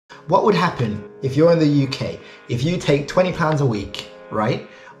What would happen if you're in the UK, if you take £20 a week, right?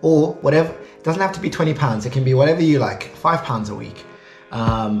 Or whatever, it doesn't have to be £20, it can be whatever you like, £5 a week,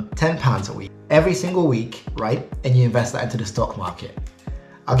 £10 a week, every single week, right? And you invest that into the stock market.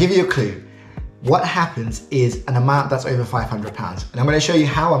 I'll give you a clue. What happens is an amount that's over £500. And I'm going to show you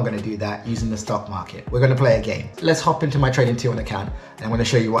how I'm going to do that using the stock market. We're going to play a game. Let's hop into my Trading 212 account and I'm going to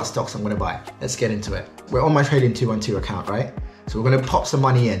show you what stocks I'm going to buy. Let's get into it. We're on my Trading 212 account, right? So we're going to pop some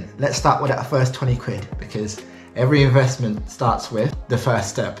money in. Let's start with that first 20 quid because every investment starts with the first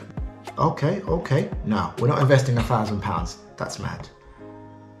step. Okay. No, we're not investing £1,000. That's mad.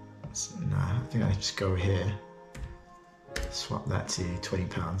 No, I think I just go here. Swap that to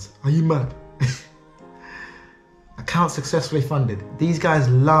 £20. Are you mad? Account successfully funded. These guys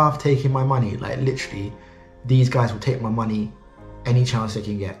love taking my money. Like literally, these guys will take my money any chance they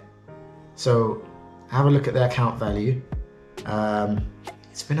can get. So have a look at their account value.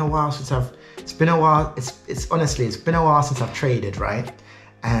 It's been a while since it's been a while since I've traded, right?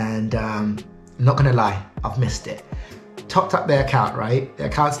 And I'm not gonna lie, I've missed it. Topped up their account, right? Their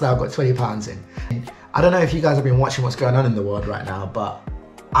account's now got £20 in. I don't know if you guys have been watching what's going on in the world right now, but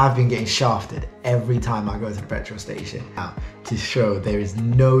I've been getting shafted every time I go to the petrol station now to show there is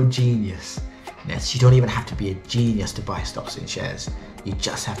no genius. Yes, you don't even have to be a genius to buy stocks and shares. You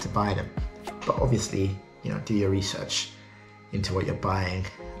just have to buy them. But obviously, you know, do your research into what you're buying.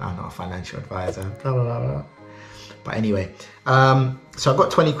 I'm not a financial advisor, blah, blah, blah, blah. But anyway, so I've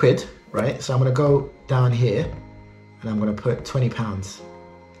got 20 quid, right? So I'm gonna go down here and I'm gonna put £20.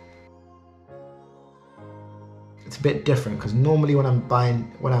 It's a bit different because normally when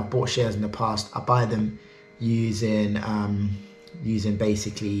I've bought shares in the past, I buy them using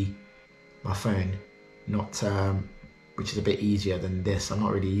basically my phone, which is a bit easier than this. I'm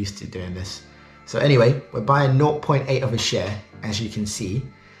not really used to doing this. So anyway, we're buying 0.8 of a share, as you can see.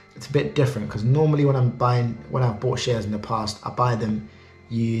 It's a bit different because normally when I've bought shares in the past, I buy them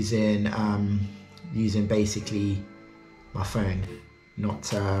using basically my phone,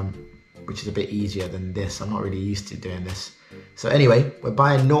 which is a bit easier than this. I'm not really used to doing this. So anyway, we're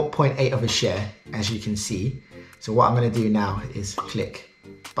buying 0.8 of a share, as you can see. So what I'm going to do now is click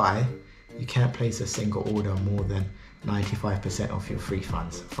buy. You can't place a single order more than 95% of your free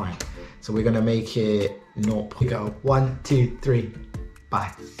funds. Fine. So we're going to make it 0. Go 1, 2, 3,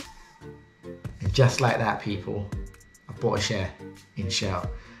 buy. And just like that, people, I bought a share in Shell.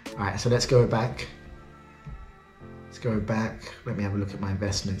 All right, so let's go back. Let's go back. Let me have a look at my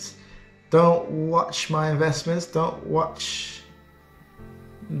investments. Don't watch my investments. Don't watch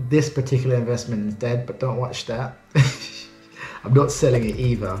this particular investment instead, but don't watch that. I'm not selling it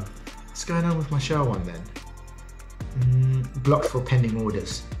either. What's going on with my Shell one then? Blocked for pending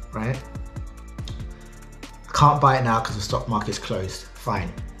orders, right? I can't buy it now because the stock market's closed.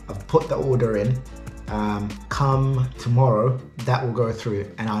 Fine. I've put the order in. Come tomorrow, that will go through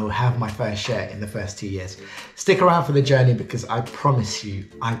and I will have my first share in the first 2 years. Stick around for the journey because I promise you,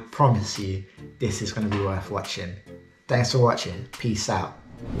 this is going to be worth watching. Thanks for watching. Peace out.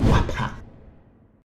 Wapa.